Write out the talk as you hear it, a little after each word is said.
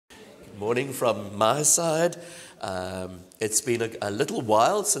morning from my side. It's been a little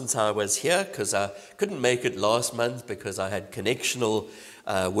while since I was here because I couldn't make it last month because I had connectional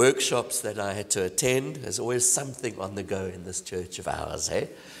workshops that I had to attend. There's always something on the go in this church of ours, eh?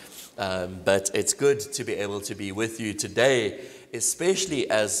 But it's good to be able to be with you today, especially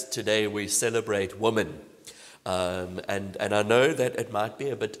as today we celebrate women. And I know that it might be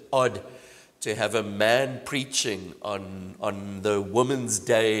a bit odd to have a man preaching on the Women's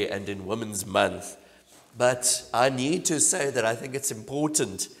Day and in Women's Month. But I need to say that I think it's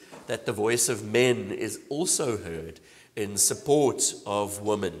important that the voice of men is also heard in support of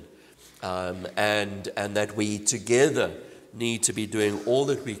women, and that we together need to be doing all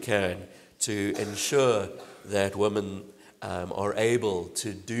that we can to ensure that women are able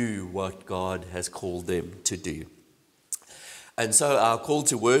to do what God has called them to do. And so our call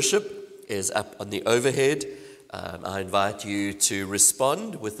to worship is up on the overhead. I invite you to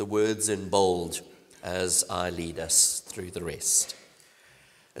respond with the words in bold as I lead us through the rest.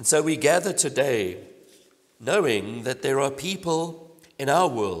 And so we gather today knowing that there are people in our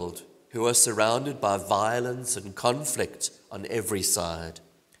world who are surrounded by violence and conflict on every side.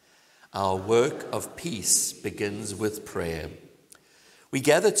 Our work of peace begins with prayer. We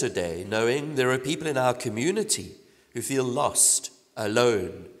gather today knowing there are people in our community who feel lost,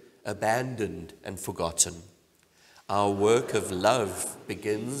 alone, abandoned and forgotten. Our work of love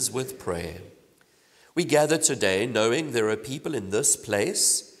begins with prayer. We gather today knowing there are people in this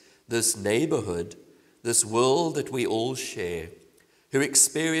place, this neighborhood, this world that we all share, who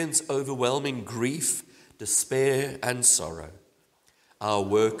experience overwhelming grief, despair and sorrow. Our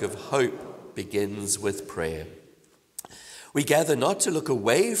work of hope begins with prayer. We gather not to look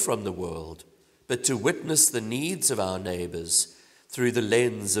away from the world, but to witness the needs of our neighbors through the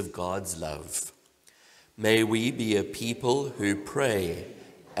lens of God's love. May we be a people who pray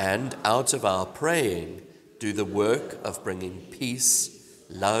and out of our praying do the work of bringing peace,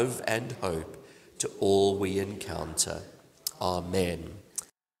 love and hope to all we encounter. Amen.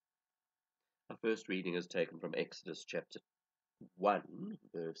 Our first reading is taken from Exodus chapter 1,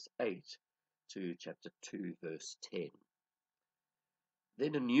 verse 8 to chapter 2, verse 10.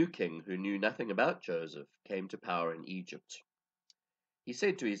 Then a new king who knew nothing about Joseph came to power in Egypt. He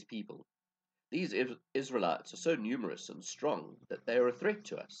said to his people, "These Israelites are so numerous and strong that they are a threat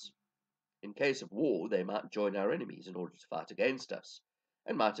to us. In case of war, they might join our enemies in order to fight against us,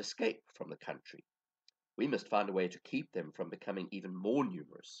 and might escape from the country. We must find a way to keep them from becoming even more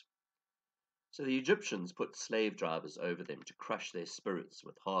numerous." So the Egyptians put slave drivers over them to crush their spirits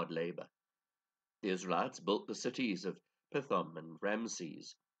with hard labor. The Israelites built the cities of Pithom and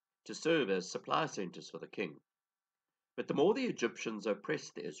Ramses to serve as supply centers for the king. But the more the Egyptians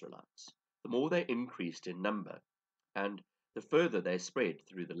oppressed the Israelites, the more they increased in number, and the further they spread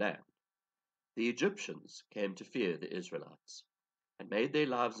through the land. The Egyptians came to fear the Israelites, and made their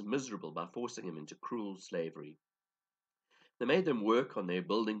lives miserable by forcing them into cruel slavery. They made them work on their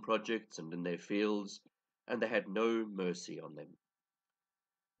building projects and in their fields, and they had no mercy on them.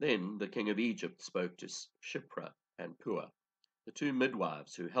 Then the king of Egypt spoke to Shiphrah and Puah, the two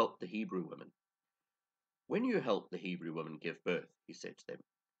midwives who helped the Hebrew women. "When you help the Hebrew woman give birth," he said to them,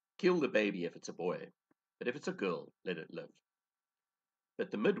 "kill the baby if it's a boy, but if it's a girl, let it live."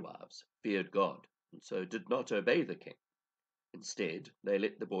 But the midwives feared God, and so did not obey the king. Instead, they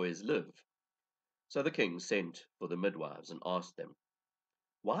let the boys live. So the king sent for the midwives and asked them,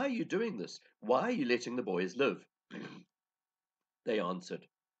 "Why are you doing this? Why are you letting the boys live?" They answered,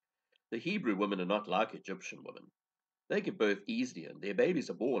 "The Hebrew women are not like Egyptian women. They give birth easily, and their babies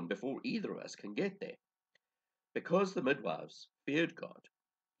are born before either of us can get there." Because the midwives feared God,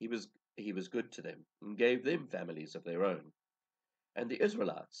 he was good to them and gave them families of their own. And the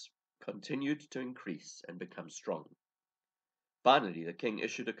Israelites continued to increase and become strong. Finally, the king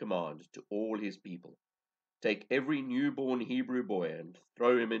issued a command to all his people: "Take every newborn Hebrew boy and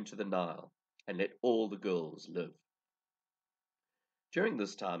throw him into the Nile, and let all the girls live." During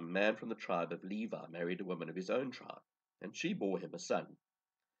this time, a man from the tribe of Levi married a woman of his own tribe, and she bore him a son.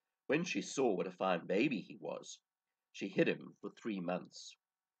 When she saw what a fine baby he was, she hid him for 3 months.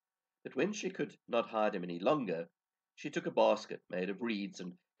 But when she could not hide him any longer, she took a basket made of reeds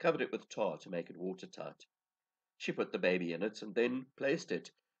and covered it with tar to make it watertight. She put the baby in it and then placed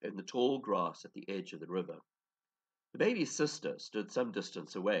it in the tall grass at the edge of the river. The baby's sister stood some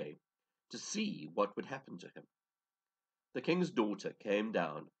distance away to see what would happen to him. The king's daughter came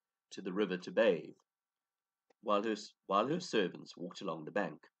down to the river to bathe, while her servants walked along the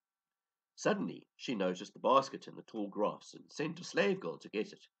bank. Suddenly, she noticed the basket in the tall grass and sent a slave girl to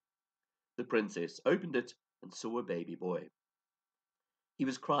get it. The princess opened it and saw a baby boy. He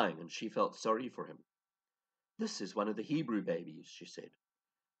was crying, and she felt sorry for him. "This is one of the Hebrew babies," she said.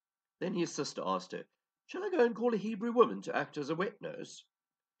 Then his sister asked her, "Shall I go and call a Hebrew woman to act as a wet nurse?"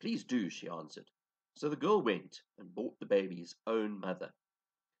 "Please do," she answered. So the girl went and brought the baby's own mother.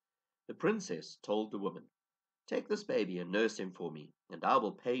 The princess told the woman, "Take this baby and nurse him for me, and I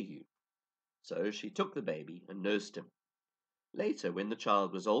will pay you." So she took the baby and nursed him. Later, when the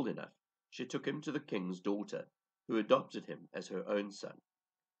child was old enough, she took him to the king's daughter, who adopted him as her own son.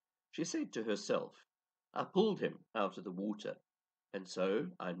 She said to herself, "I pulled him out of the water, and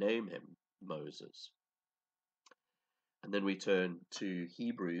so I name him Moses." And then we turn to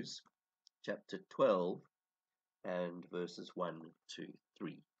Hebrews chapter 12 and verses 1 to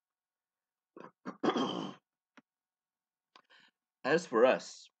 3. As for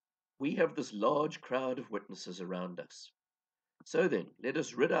us, we have this large crowd of witnesses around us. So then, let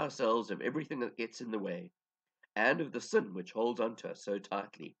us rid ourselves of everything that gets in the way, and of the sin which holds on to us so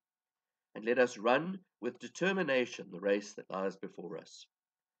tightly, and let us run with determination the race that lies before us.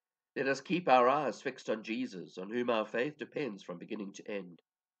 Let us keep our eyes fixed on Jesus, on whom our faith depends from beginning to end.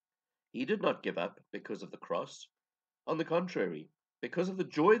 He did not give up because of the cross. On the contrary, because of the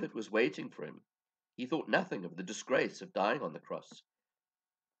joy that was waiting for him, he thought nothing of the disgrace of dying on the cross.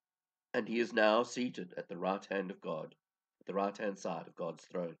 And he is now seated at the right hand of God, at the right hand side of God's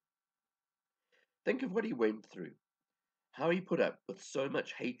throne. Think of what he went through, how he put up with so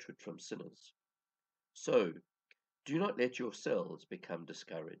much hatred from sinners. So, do not let yourselves become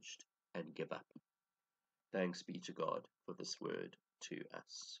discouraged and give up. Thanks be to God for this word to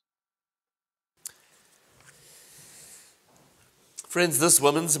us. Friends, this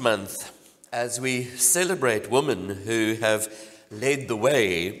Women's Month, as we celebrate women who have led the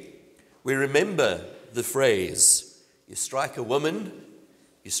way, we remember the phrase, "You strike a woman,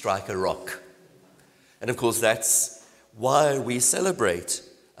 you strike a rock." And of course, that's why we celebrate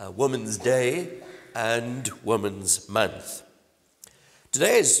Women's Day and Women's Month.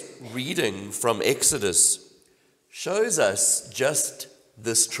 Today's reading from Exodus shows us just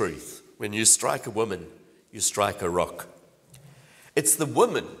this truth. When you strike a woman, you strike a rock. It's the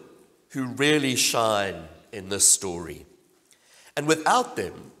women who really shine in this story. And without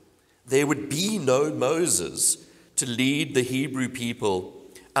them, there would be no Moses to lead the Hebrew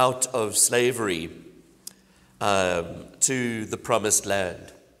people out of slavery to the promised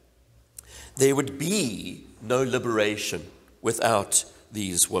land. There would be no liberation without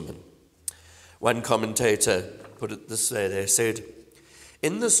these women. One commentator put it this way, they said,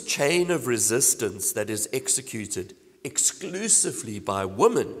 "In this chain of resistance that is executed exclusively by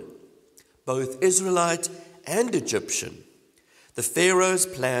women, both Israelite and Egyptian, the Pharaoh's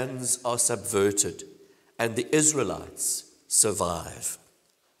plans are subverted and the Israelites survive."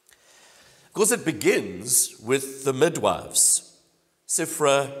 Of course, it begins with the midwives,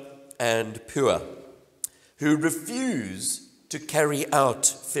 Sifra and Pua, who refuse to carry out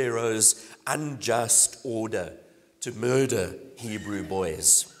Pharaoh's unjust order to murder Hebrew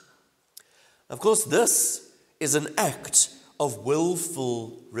boys. Of course, this is an act of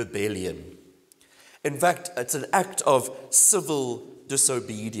willful rebellion. In fact, it's an act of civil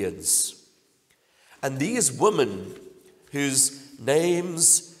disobedience. And these women, whose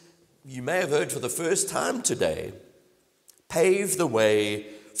names you may have heard for the first time today, pave the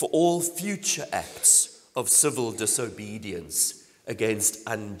way for all future acts of civil disobedience against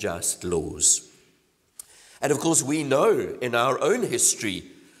unjust laws. And of course, we know in our own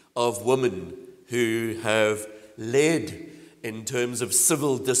history of women who have led in terms of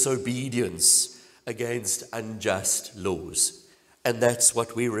civil disobedience against unjust laws. And that's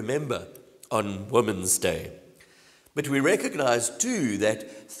what we remember on Women's Day. But we recognize too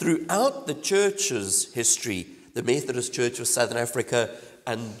that throughout the church's history, the Methodist Church of Southern Africa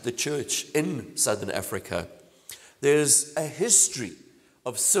and the church in Southern Africa, there's a history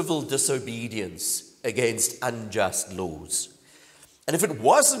of civil disobedience against unjust laws. And if it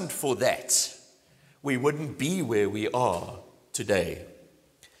wasn't for that, we wouldn't be where we are today.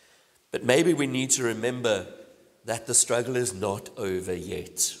 But maybe we need to remember that the struggle is not over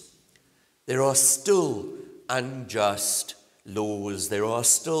yet. There are still unjust laws. There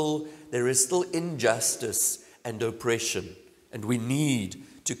is still injustice and oppression, and we need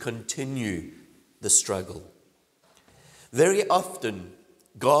to continue the struggle. Very often,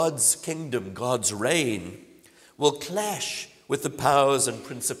 God's kingdom, God's reign, will clash with the powers and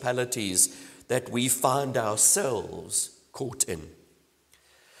principalities that we find ourselves caught in.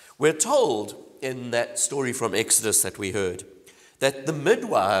 We're told in that story from Exodus that we heard that the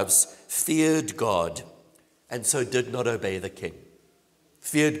midwives feared God and so did not obey the king.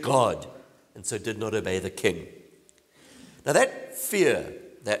 Feared God and so did not obey the king. Now that fear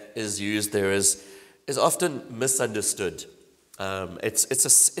that is used there is often misunderstood.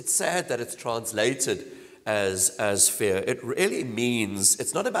 It's sad that it's translated as fear. It really means,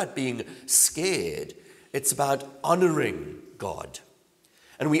 it's not about being scared, it's about honoring God.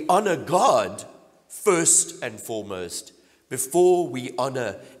 And we honor God first and foremost before we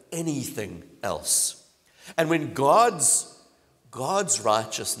honor anything else. And when God's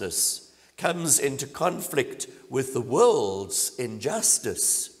righteousness comes into conflict with the world's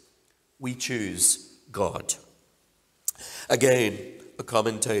injustice, we choose God. Again, a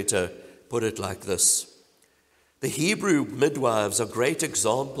commentator put it like this: the Hebrew midwives are great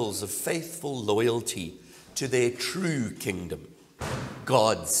examples of faithful loyalty to their true kingdom,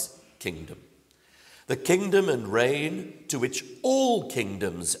 God's kingdom, the kingdom and reign to which all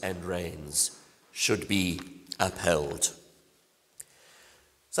kingdoms and reigns should be upheld.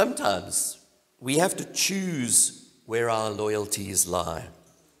 Sometimes we have to choose where our loyalties lie.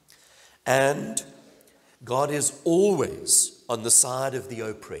 And God is always on the side of the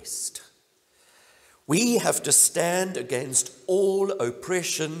oppressed. We have to stand against all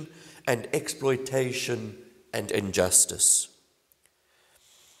oppression and exploitation and injustice.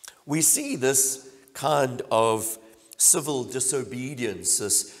 We see this kind of civil disobedience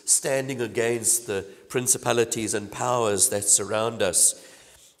as standing against the principalities and powers that surround us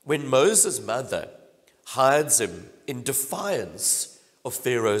when Moses' mother hides him in defiance of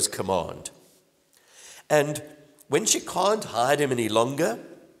Pharaoh's command. And when she can't hide him any longer,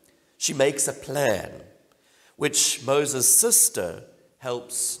 she makes a plan, which Moses' sister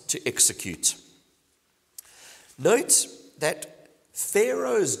helps to execute. Note that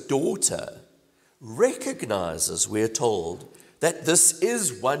Pharaoh's daughter recognizes, we're told, that this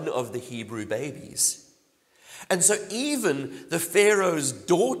is one of the Hebrew babies. And so even the Pharaoh's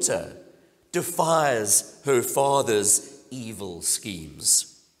daughter defies her father's evil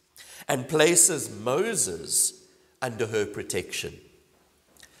schemes and places Moses under her protection.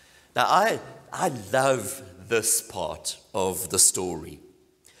 Now, I love this part of the story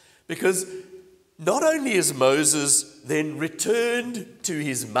because not only is Moses then returned to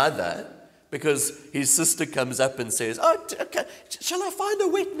his mother because his sister comes up and says, "Oh, okay, shall I find a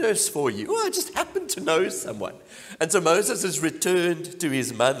wet nurse for you? Oh, I just happen to know someone." And so Moses is returned to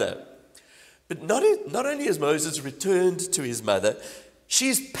his mother. But not only is Moses returned to his mother,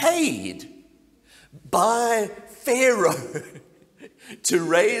 she's paid by Pharaoh to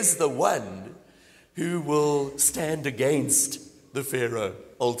raise the one who will stand against the Pharaoh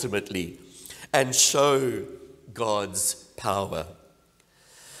ultimately and show God's power.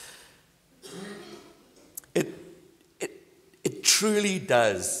 It truly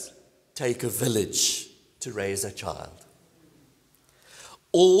does take a village to raise a child.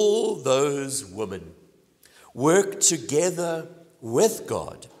 All those women work together with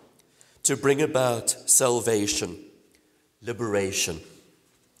God to bring about salvation, liberation.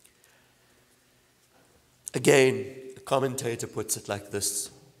 Again, the commentator puts it like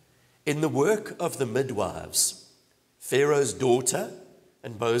this: in the work of the midwives, Pharaoh's daughter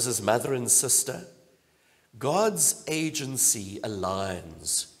and Moses' mother and sister, God's agency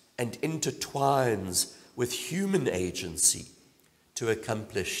aligns and intertwines with human agency to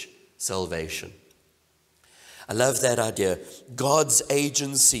accomplish salvation. I love that idea. God's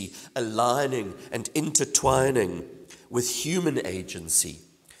agency aligning and intertwining with human agency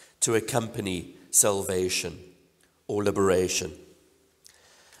to accompany salvation or liberation.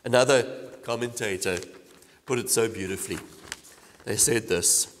 Another commentator put it so beautifully. They said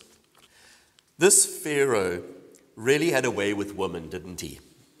this: this Pharaoh really had a way with women, didn't he?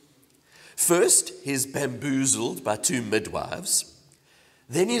 First, he's bamboozled by two midwives.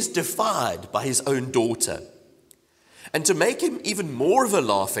 Then he's defied by his own daughter. And to make him even more of a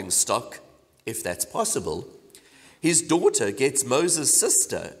laughingstock, if that's possible, his daughter gets Moses'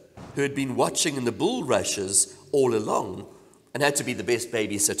 sister, who had been watching in the bulrushes all along and had to be the best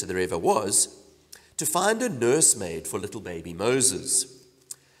babysitter there ever was, to find a nursemaid for little baby Moses.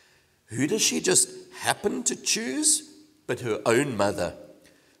 Who does she just happen to choose but her own mother,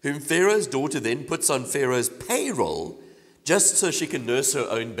 whom Pharaoh's daughter then puts on Pharaoh's payroll just so she can nurse her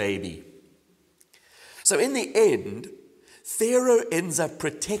own baby. So in the end, Pharaoh ends up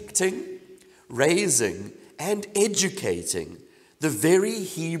protecting, raising, and educating the very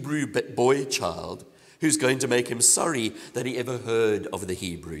Hebrew boy child who's going to make him sorry that he ever heard of the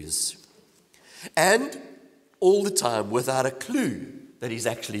Hebrews. And all the time without a clue that he's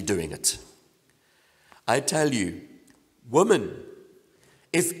actually doing it. I tell you, woman,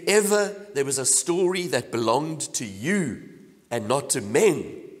 if ever there was a story that belonged to you and not to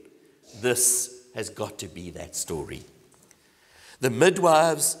men, this has got to be that story. The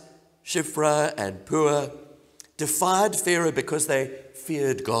midwives, Shiphrah and Puah, defied Pharaoh because they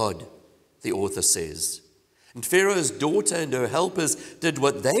feared God, the author says. And Pharaoh's daughter and her helpers did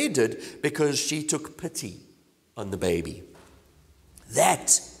what they did because she took pity on the baby.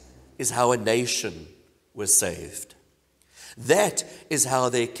 That is how a nation was saved. That is how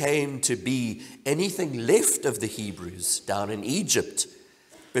there came to be anything left of the Hebrews down in Egypt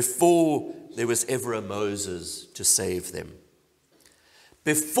before there was ever a Moses to save them.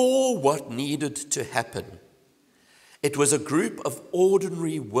 Before what needed to happen, it was a group of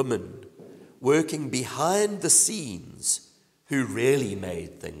ordinary women working behind the scenes who really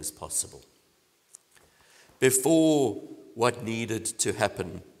made things possible. Before what needed to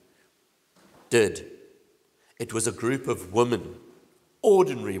happen did, it was a group of women,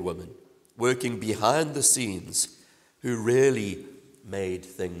 ordinary women, working behind the scenes who really made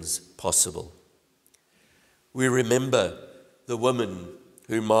things possible. We remember the woman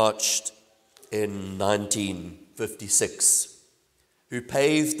who marched in 1956, who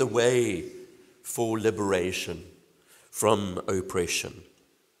paved the way for liberation from oppression.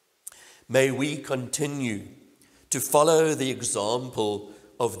 May we continue to follow the example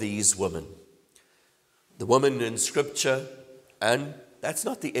of these women. The woman in Scripture, and that's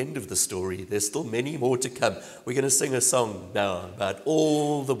not the end of the story. There's still many more to come. We're going to sing a song now about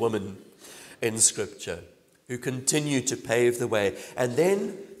all the women in Scripture who continue to pave the way, and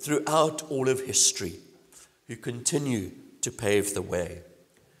then throughout all of history, who continue to pave the way.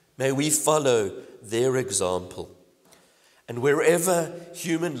 May we follow their example. And wherever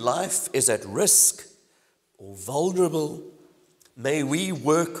human life is at risk or vulnerable, may we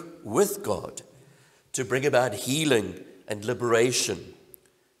work with God to bring about healing and liberation,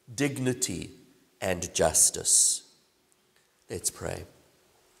 dignity and justice. Let's pray.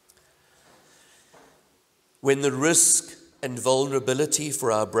 When the risk and vulnerability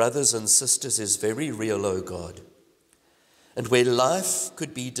for our brothers and sisters is very real, O God, and where life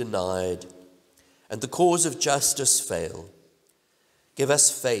could be denied and the cause of justice fail, give us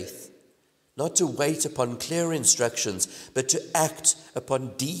faith, not to wait upon clear instructions, but to act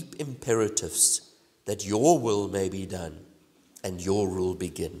upon deep imperatives that your will may be done and your rule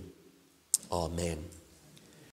begin. Amen.